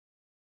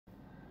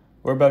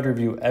We're about to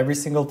review every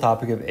single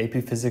topic of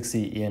AP Physics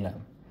C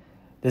E&M.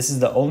 This is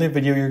the only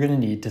video you're going to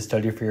need to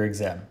study for your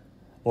exam.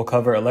 We'll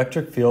cover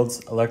electric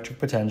fields, electric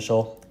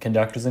potential,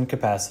 conductors and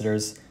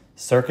capacitors,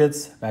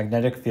 circuits,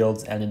 magnetic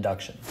fields, and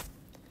induction.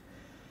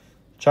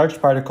 Charged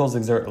particles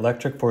exert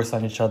electric force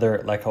on each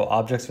other like how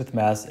objects with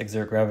mass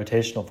exert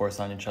gravitational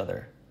force on each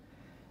other.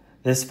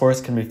 This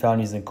force can be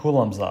found using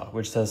Coulomb's law,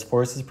 which says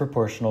force is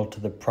proportional to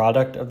the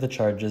product of the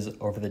charges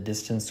over the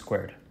distance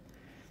squared.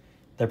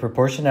 The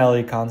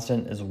proportionality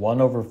constant is 1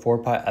 over 4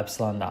 pi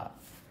epsilon naught.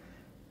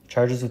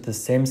 Charges with the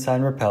same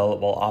sign repel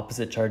while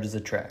opposite charges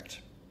attract.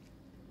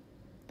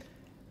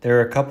 There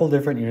are a couple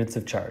different units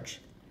of charge.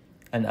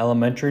 An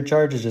elementary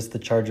charge is just the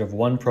charge of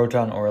one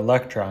proton or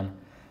electron,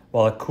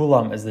 while a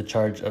coulomb is the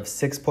charge of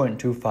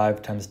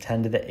 6.25 times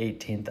 10 to the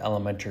 18th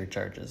elementary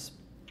charges.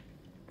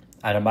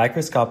 At a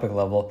microscopic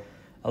level,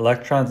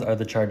 electrons are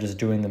the charges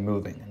doing the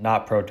moving,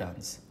 not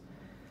protons.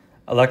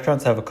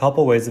 Electrons have a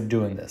couple ways of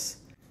doing this.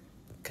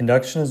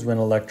 Conduction is when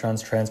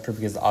electrons transfer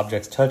because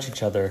objects touch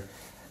each other,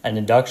 and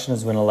induction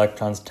is when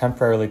electrons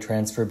temporarily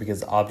transfer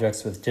because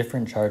objects with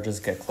different charges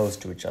get close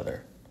to each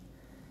other.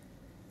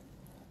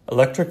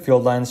 Electric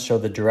field lines show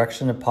the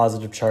direction a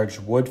positive charge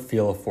would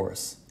feel a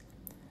force.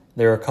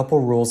 There are a couple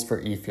rules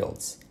for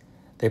E-fields.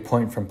 They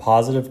point from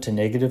positive to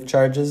negative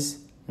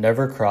charges,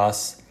 never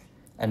cross,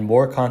 and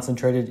more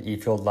concentrated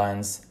E-field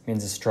lines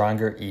means a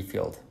stronger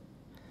E-field.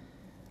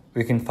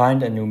 We can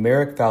find a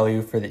numeric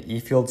value for the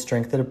E-field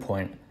strength at a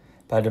point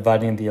by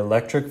dividing the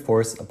electric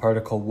force a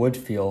particle would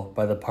feel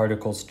by the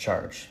particle's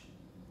charge.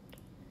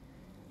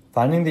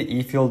 Finding the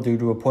E-field due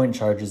to a point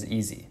charge is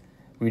easy.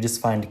 We just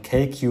find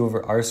kq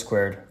over r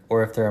squared,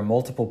 or if there are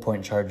multiple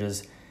point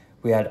charges,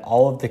 we add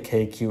all of the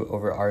kq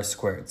over r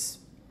squareds.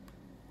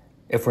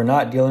 If we're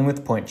not dealing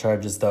with point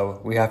charges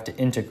though, we have to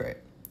integrate.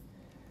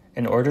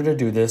 In order to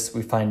do this,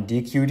 we find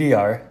dq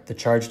dr, the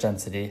charge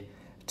density,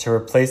 to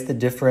replace the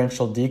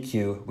differential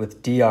dq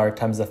with dr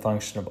times the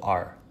function of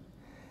r.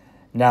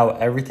 Now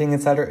everything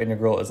inside our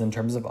integral is in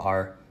terms of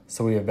r,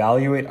 so we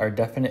evaluate our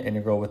definite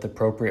integral with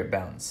appropriate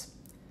bounds.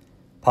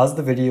 Pause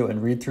the video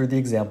and read through the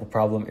example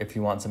problem if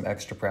you want some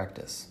extra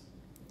practice.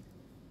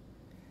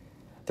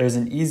 There's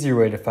an easier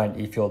way to find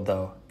E-field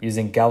though,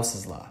 using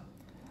Gauss's law.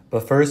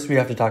 But first we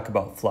have to talk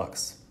about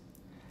flux.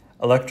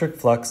 Electric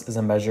flux is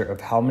a measure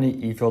of how many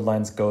E-field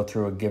lines go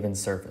through a given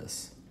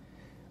surface.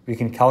 We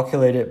can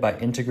calculate it by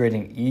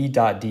integrating E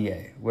dot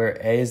dA, where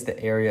A is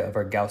the area of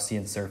our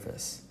Gaussian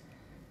surface.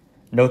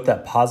 Note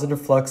that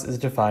positive flux is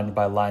defined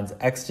by lines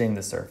exiting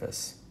the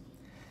surface.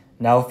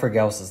 Now for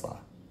Gauss's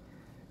law.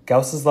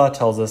 Gauss's law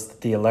tells us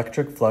that the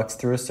electric flux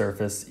through a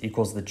surface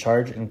equals the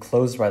charge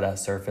enclosed by that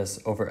surface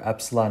over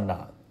epsilon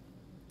naught.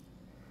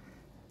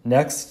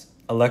 Next,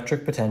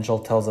 electric potential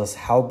tells us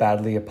how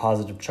badly a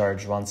positive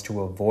charge wants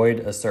to avoid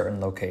a certain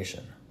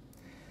location.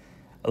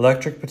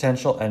 Electric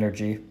potential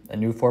energy, a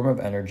new form of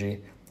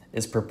energy,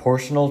 is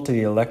proportional to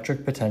the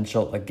electric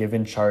potential a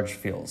given charge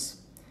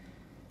feels.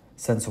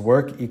 Since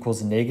work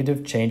equals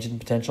negative change in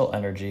potential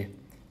energy,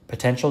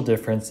 potential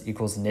difference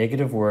equals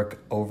negative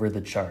work over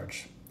the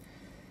charge.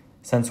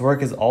 Since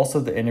work is also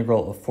the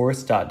integral of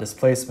force dot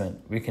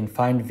displacement, we can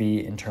find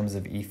V in terms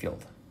of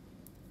E-field.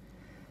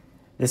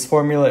 This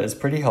formula is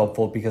pretty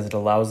helpful because it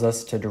allows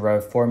us to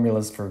derive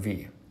formulas for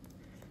V.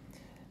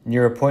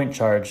 Near a point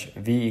charge,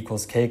 V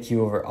equals kq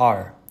over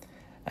r,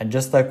 and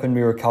just like when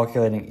we were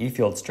calculating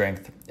E-field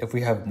strength, if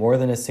we have more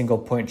than a single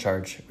point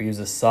charge, we use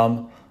a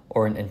sum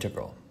or an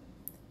integral.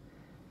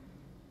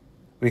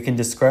 We can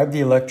describe the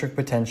electric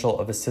potential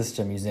of a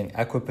system using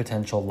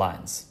equipotential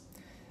lines.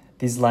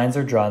 These lines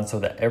are drawn so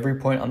that every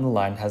point on the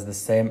line has the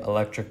same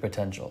electric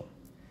potential.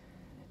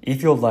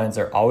 E-field lines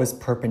are always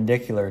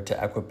perpendicular to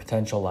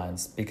equipotential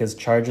lines because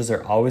charges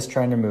are always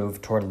trying to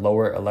move toward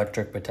lower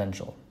electric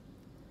potential.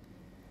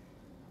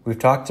 We've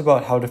talked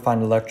about how to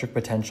find electric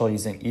potential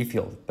using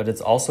E-field, but it's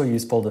also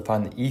useful to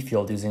find the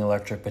E-field using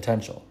electric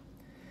potential.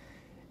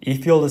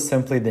 E-field is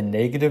simply the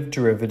negative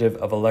derivative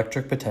of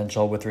electric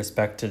potential with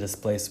respect to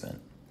displacement.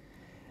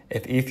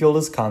 If E-field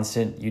is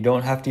constant, you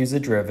don't have to use a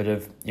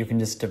derivative, you can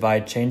just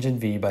divide change in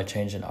V by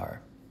change in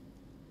R.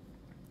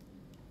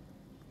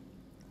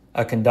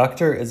 A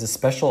conductor is a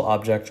special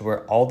object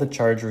where all the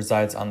charge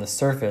resides on the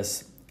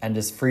surface and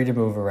is free to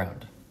move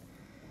around.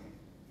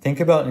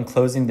 Think about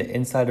enclosing the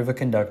inside of a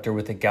conductor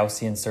with a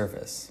Gaussian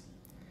surface.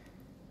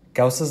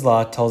 Gauss's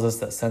law tells us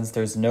that since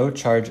there's no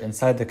charge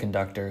inside the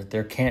conductor,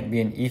 there can't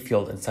be an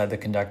E-field inside the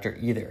conductor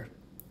either.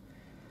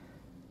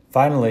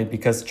 Finally,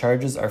 because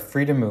charges are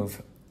free to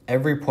move,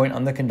 every point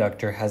on the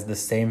conductor has the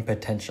same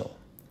potential.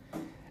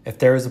 If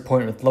there is a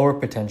point with lower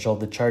potential,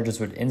 the charges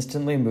would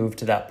instantly move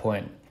to that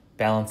point,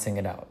 balancing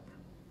it out.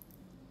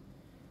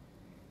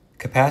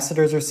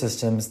 Capacitors are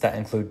systems that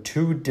include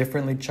two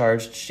differently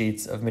charged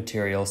sheets of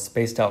material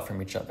spaced out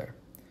from each other.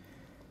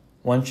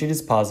 One sheet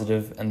is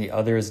positive and the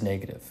other is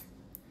negative.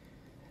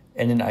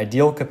 In an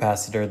ideal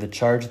capacitor, the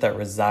charge that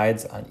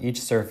resides on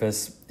each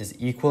surface is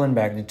equal in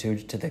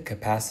magnitude to the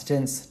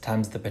capacitance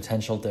times the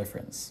potential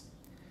difference.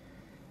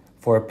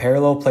 For a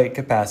parallel plate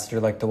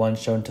capacitor like the one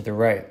shown to the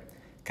right,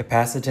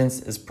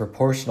 Capacitance is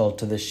proportional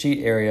to the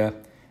sheet area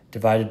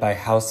divided by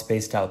how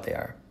spaced out they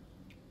are.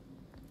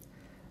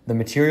 The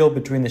material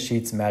between the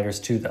sheets matters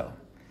too, though.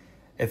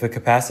 If a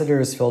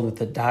capacitor is filled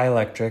with a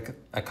dielectric,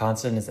 a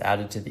constant is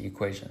added to the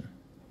equation.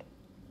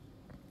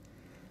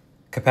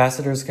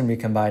 Capacitors can be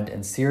combined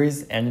in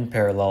series and in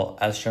parallel,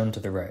 as shown to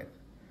the right.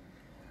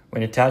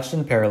 When attached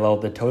in parallel,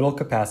 the total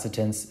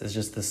capacitance is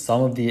just the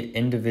sum of the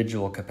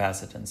individual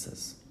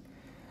capacitances.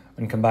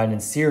 When combined in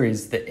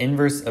series, the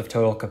inverse of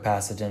total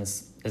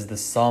capacitance is the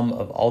sum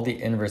of all the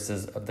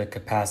inverses of the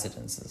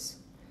capacitances.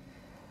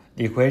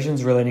 The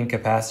equations relating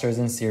capacitors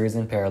in series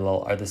and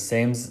parallel are the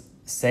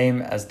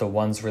same as the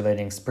ones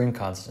relating spring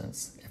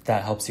constants, if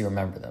that helps you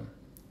remember them.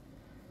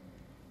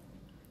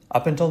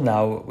 Up until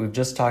now, we've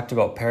just talked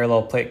about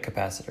parallel plate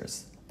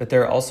capacitors, but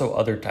there are also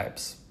other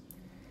types.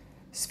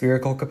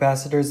 Spherical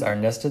capacitors are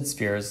nested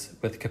spheres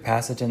with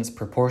capacitance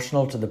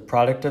proportional to the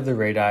product of the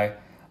radii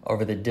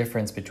over the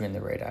difference between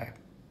the radii.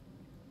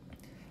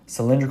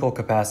 Cylindrical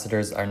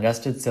capacitors are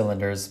nested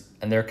cylinders,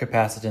 and their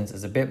capacitance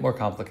is a bit more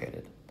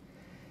complicated.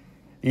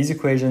 These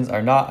equations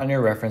are not on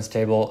your reference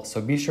table, so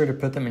be sure to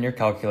put them in your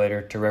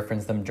calculator to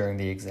reference them during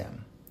the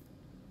exam.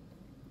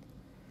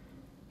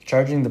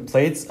 Charging the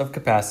plates of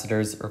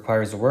capacitors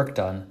requires work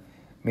done,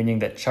 meaning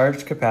that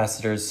charged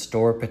capacitors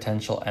store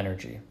potential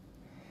energy.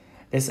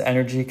 This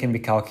energy can be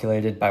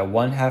calculated by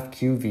 1/2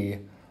 QV,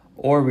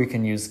 or we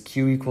can use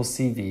Q equals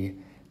CV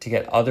to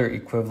get other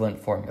equivalent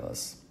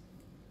formulas.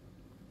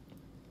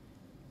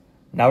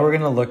 Now we're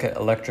going to look at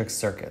electric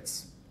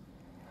circuits.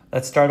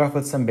 Let's start off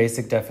with some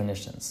basic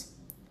definitions.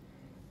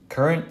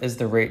 Current is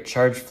the rate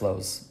charge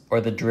flows,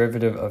 or the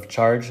derivative of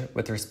charge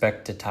with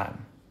respect to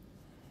time.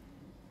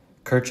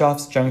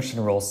 Kirchhoff's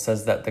junction rule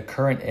says that the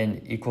current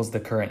in equals the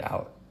current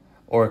out,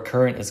 or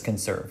current is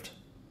conserved.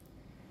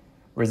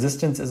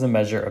 Resistance is a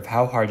measure of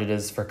how hard it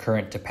is for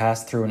current to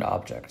pass through an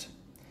object.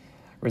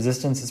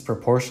 Resistance is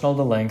proportional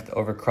to length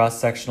over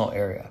cross-sectional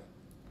area.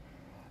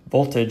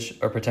 Voltage,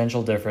 or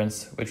potential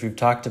difference, which we've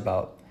talked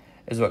about,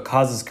 is what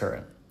causes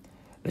current.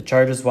 The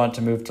charges want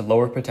to move to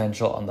lower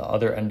potential on the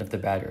other end of the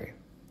battery.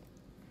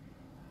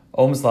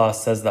 Ohm's law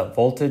says that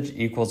voltage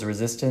equals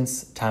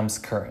resistance times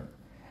current,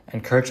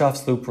 and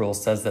Kirchhoff's loop rule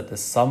says that the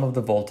sum of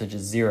the voltage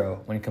is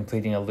zero when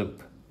completing a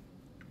loop.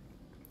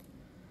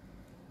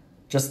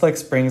 Just like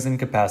springs and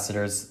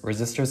capacitors,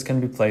 resistors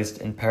can be placed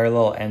in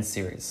parallel and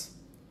series.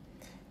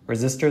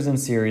 Resistors in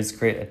series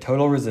create a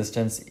total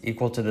resistance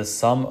equal to the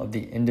sum of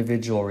the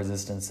individual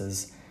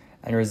resistances,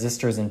 and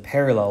resistors in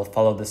parallel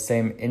follow the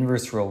same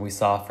inverse rule we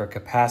saw for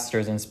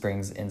capacitors and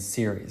springs in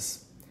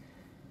series.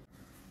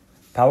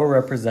 Power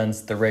represents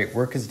the rate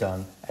work is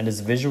done and is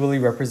visually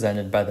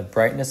represented by the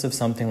brightness of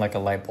something like a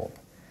light bulb.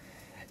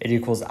 It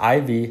equals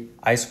IV,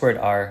 I squared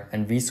R,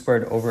 and V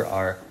squared over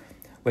R,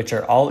 which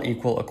are all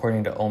equal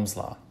according to Ohm's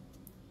law.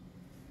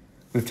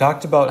 We've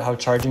talked about how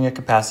charging a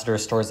capacitor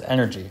stores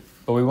energy,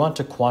 but we want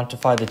to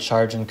quantify the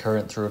charge and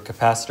current through a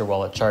capacitor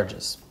while it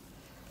charges.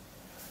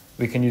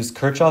 We can use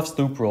Kirchhoff's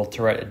loop rule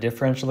to write a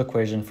differential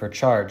equation for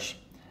charge,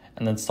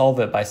 and then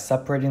solve it by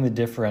separating the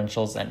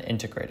differentials and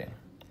integrating.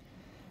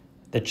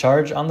 The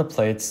charge on the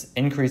plates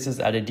increases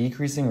at a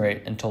decreasing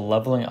rate until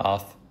leveling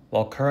off,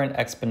 while current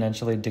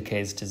exponentially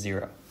decays to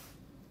zero.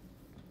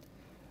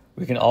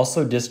 We can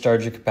also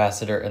discharge a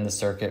capacitor in the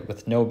circuit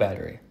with no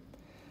battery.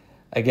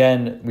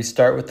 Again, we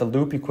start with the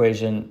loop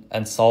equation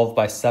and solve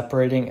by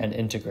separating and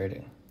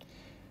integrating.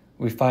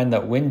 We find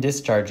that when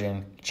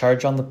discharging,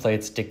 charge on the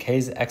plates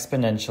decays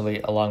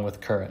exponentially along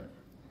with current.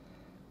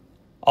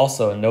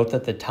 Also, note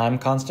that the time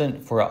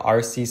constant for a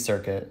RC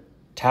circuit,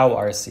 tau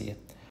RC,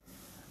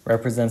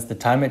 represents the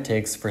time it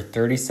takes for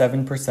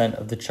 37%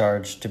 of the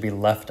charge to be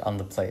left on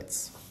the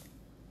plates.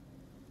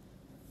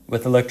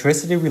 With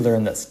electricity, we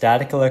learned that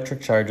static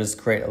electric charges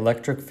create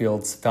electric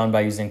fields found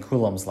by using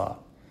Coulomb's law.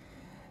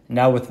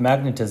 Now with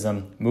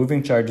magnetism,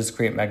 moving charges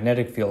create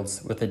magnetic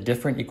fields with a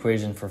different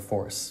equation for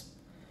force.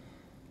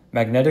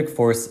 Magnetic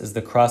force is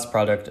the cross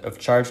product of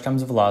charge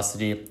times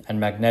velocity and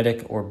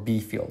magnetic or B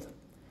field.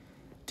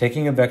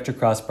 Taking a vector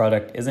cross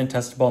product isn't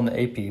testable in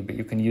the AP, but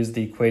you can use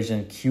the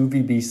equation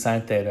QVB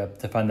sine theta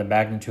to find the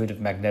magnitude of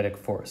magnetic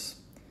force.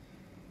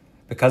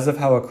 Because of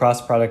how a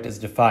cross product is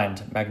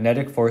defined,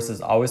 magnetic force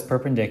is always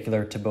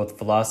perpendicular to both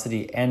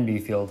velocity and B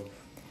field,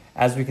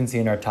 as we can see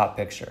in our top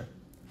picture.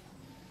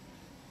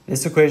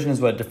 This equation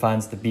is what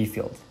defines the B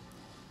field.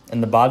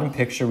 In the bottom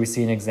picture, we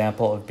see an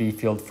example of B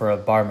field for a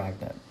bar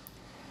magnet.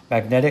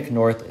 Magnetic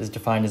north is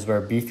defined as where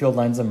B field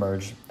lines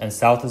emerge, and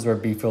south is where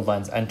B field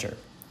lines enter.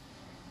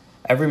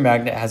 Every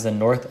magnet has a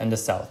north and a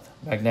south.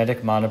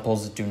 Magnetic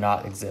monopoles do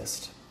not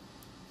exist.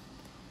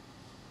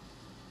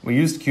 We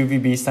used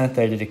QVB sine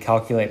theta to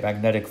calculate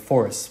magnetic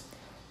force,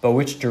 but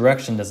which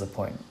direction does it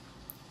point?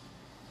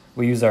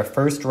 We use our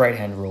first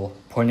right-hand rule,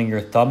 pointing your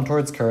thumb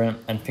towards current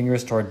and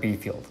fingers toward B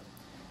field.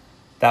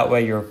 That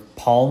way your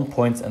palm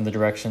points in the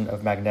direction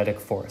of magnetic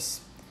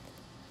force.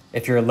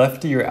 If you're a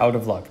lefty, you're out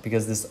of luck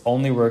because this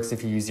only works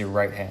if you use your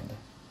right hand.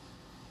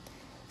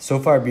 So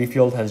far, B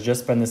field has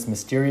just been this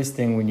mysterious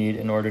thing we need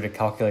in order to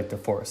calculate the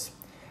force,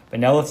 But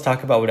now let's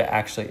talk about what it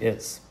actually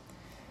is.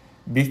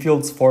 B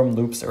fields form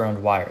loops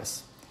around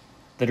wires.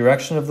 The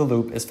direction of the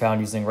loop is found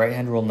using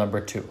right-hand rule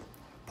number 2.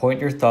 Point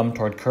your thumb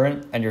toward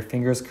current and your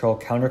fingers curl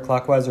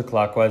counterclockwise or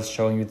clockwise,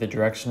 showing you the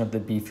direction of the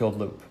B field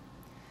loop.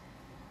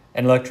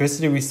 In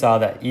electricity, we saw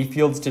that E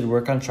fields did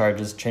work on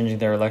charges, changing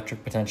their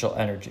electric potential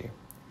energy.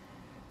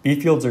 B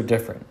fields are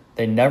different.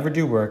 They never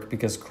do work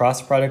because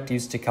cross product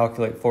used to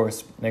calculate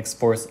force makes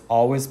force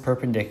always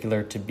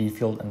perpendicular to B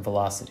field and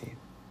velocity.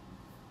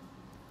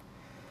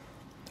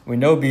 We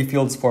know B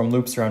fields form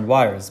loops around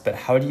wires, but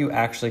how do you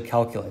actually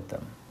calculate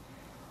them?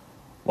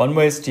 One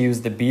way is to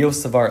use the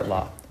Biot-Savart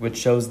law, which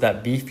shows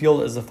that B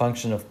field is a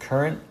function of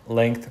current,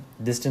 length,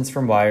 distance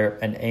from wire,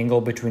 and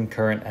angle between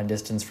current and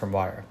distance from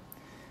wire.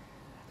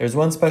 There's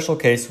one special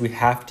case we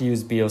have to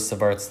use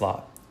Biot-Savart's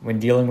law, when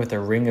dealing with a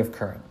ring of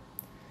current.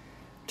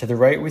 To the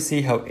right, we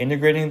see how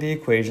integrating the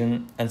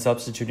equation and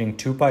substituting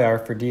 2 pi r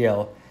for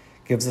dl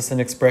gives us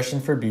an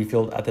expression for B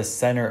field at the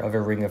center of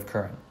a ring of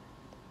current.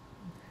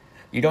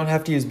 You don't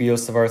have to use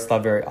Biot-Savart's law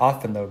very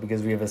often though,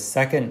 because we have a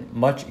second,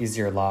 much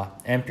easier law,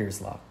 Ampere's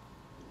law.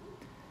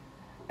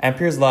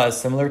 Ampere's law is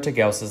similar to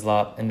Gauss's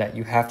law in that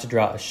you have to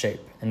draw a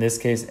shape, in this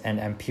case an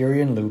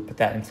Amperian loop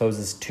that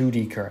encloses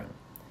 2D current.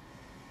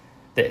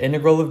 The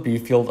integral of B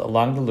field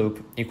along the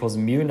loop equals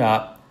mu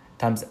naught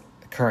times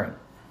current.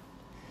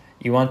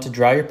 You want to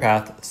draw your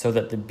path so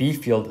that the B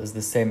field is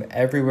the same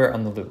everywhere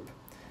on the loop.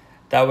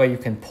 That way you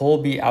can pull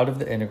B out of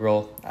the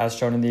integral as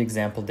shown in the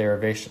example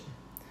derivation.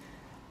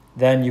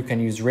 Then you can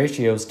use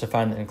ratios to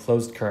find the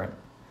enclosed current.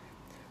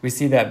 We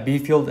see that B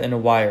field in a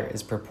wire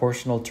is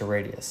proportional to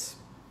radius.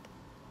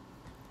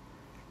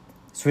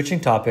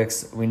 Switching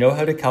topics, we know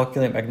how to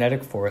calculate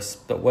magnetic force,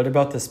 but what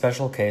about the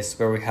special case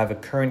where we have a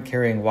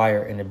current-carrying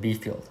wire in a B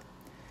field?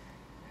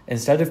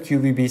 Instead of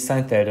QVB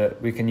sine theta,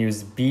 we can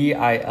use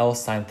BIL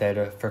sine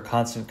theta for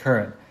constant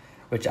current,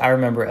 which I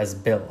remember as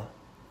BIL.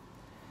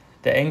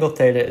 The angle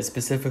theta is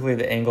specifically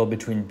the angle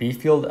between B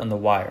field and the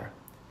wire.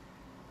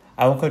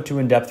 I won't go too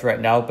in depth right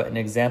now, but an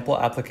example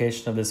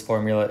application of this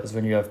formula is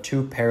when you have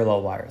 2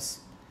 parallel wires.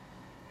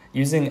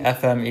 Using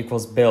Fm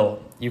equals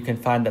BIL, you can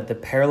find that the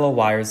parallel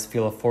wires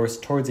feel a force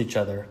towards each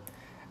other,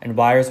 and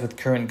wires with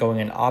current going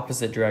in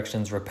opposite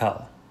directions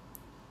repel.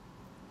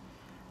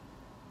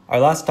 Our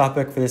last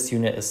topic for this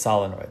unit is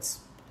solenoids.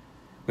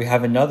 We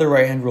have another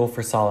right-hand rule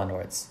for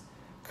solenoids.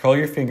 Curl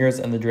your fingers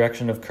in the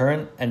direction of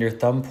current and your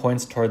thumb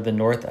points toward the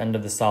north end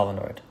of the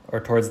solenoid, or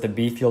towards the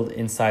B field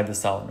inside the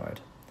solenoid.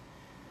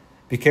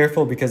 Be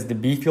careful because the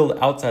B field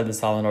outside the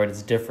solenoid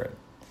is different.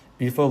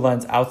 B field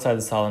lines outside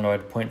the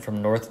solenoid point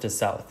from north to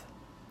south.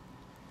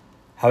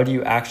 How do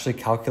you actually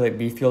calculate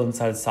B field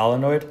inside a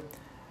solenoid?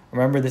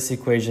 Remember this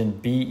equation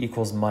B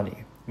equals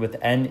money, with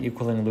N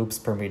equaling loops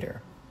per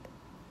meter.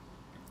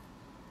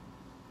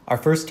 Our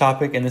first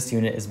topic in this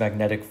unit is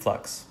magnetic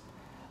flux.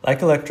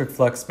 Like electric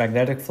flux,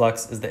 magnetic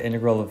flux is the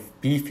integral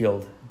of B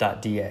field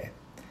dot dA.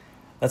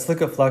 Let's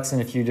look at flux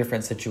in a few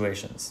different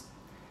situations.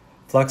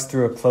 Flux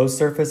through a closed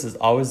surface is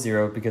always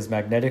 0 because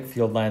magnetic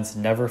field lines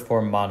never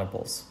form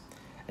monopoles.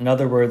 In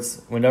other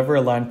words, whenever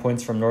a line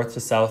points from north to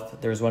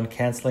south, there is one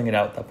canceling it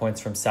out that points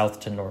from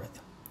south to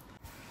north.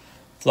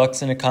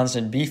 Flux in a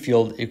constant B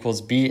field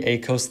equals BA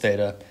cos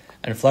theta,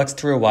 and flux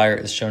through a wire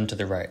is shown to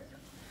the right.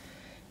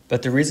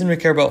 But the reason we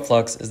care about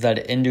flux is that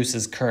it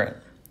induces current.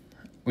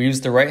 We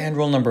use the right-hand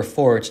rule number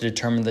 4 to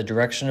determine the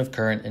direction of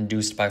current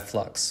induced by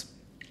flux.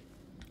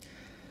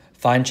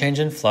 Find change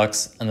in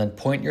flux and then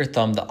point your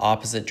thumb the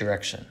opposite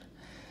direction.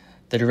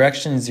 The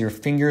directions your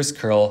fingers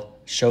curl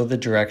show the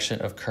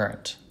direction of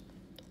current.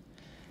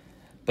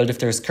 But if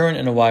there's current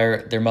in a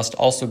wire, there must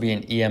also be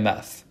an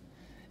EMF.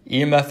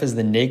 EMF is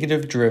the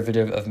negative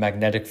derivative of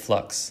magnetic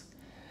flux.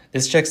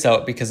 This checks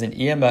out because an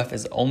EMF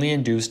is only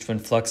induced when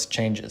flux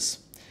changes.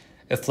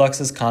 If flux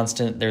is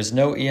constant, there's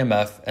no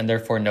EMF and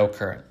therefore no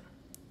current.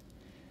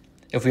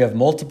 If we have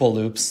multiple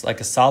loops, like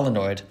a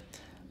solenoid,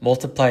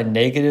 multiply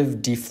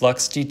negative d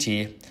flux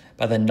dt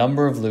by the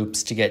number of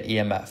loops to get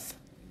EMF.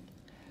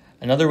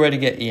 Another way to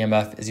get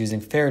EMF is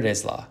using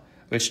Faraday's law,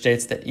 which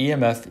states that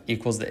EMF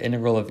equals the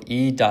integral of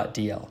E dot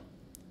dl.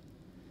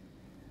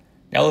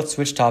 Now let's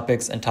switch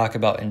topics and talk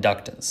about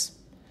inductance.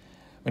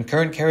 When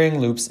current-carrying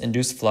loops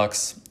induce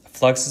flux,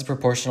 flux is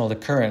proportional to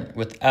current,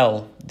 with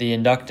L, the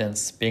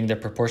inductance, being the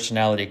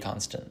proportionality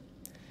constant.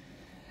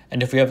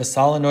 And if we have a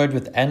solenoid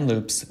with n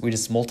loops, we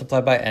just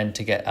multiply by n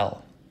to get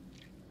L.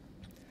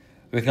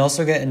 We can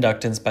also get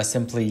inductance by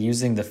simply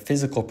using the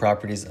physical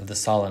properties of the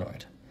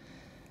solenoid.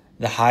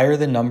 The higher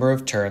the number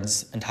of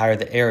turns and higher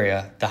the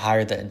area, the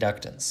higher the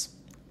inductance.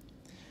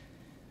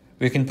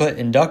 We can put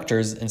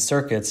inductors in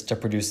circuits to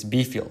produce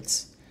B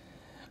fields.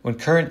 When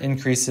current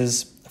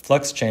increases,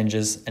 flux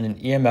changes, and an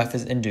EMF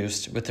is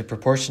induced, with the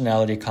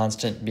proportionality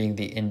constant being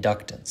the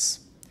inductance.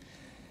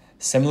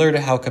 Similar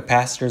to how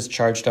capacitors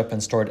charged up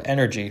and stored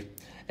energy,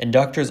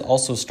 inductors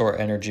also store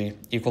energy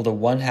equal to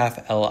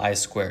 1/2 Li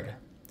squared.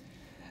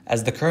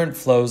 As the current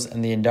flows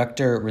and the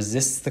inductor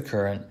resists the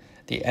current,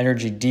 the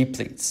energy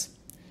depletes.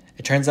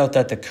 It turns out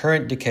that the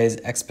current decays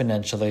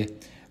exponentially,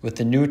 with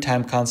the new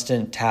time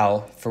constant tau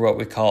for what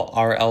we call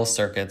RL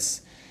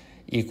circuits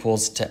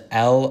equals to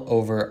L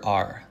over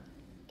R.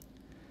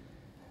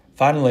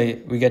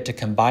 Finally, we get to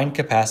combine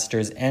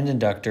capacitors and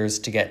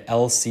inductors to get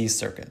LC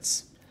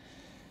circuits.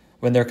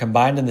 When they're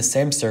combined in the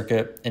same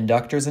circuit,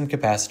 inductors and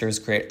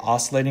capacitors create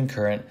oscillating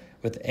current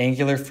with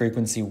angular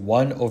frequency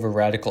 1 over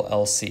radical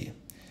LC.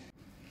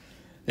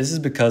 This is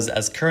because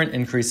as current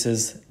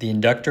increases, the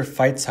inductor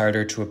fights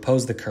harder to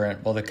oppose the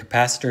current while the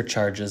capacitor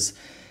charges,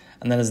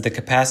 and then as the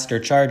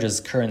capacitor charges,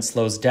 current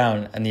slows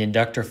down and the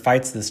inductor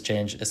fights this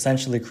change,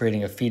 essentially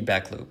creating a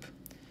feedback loop.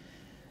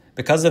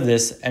 Because of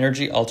this,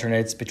 energy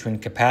alternates between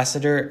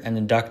capacitor and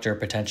inductor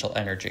potential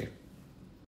energy.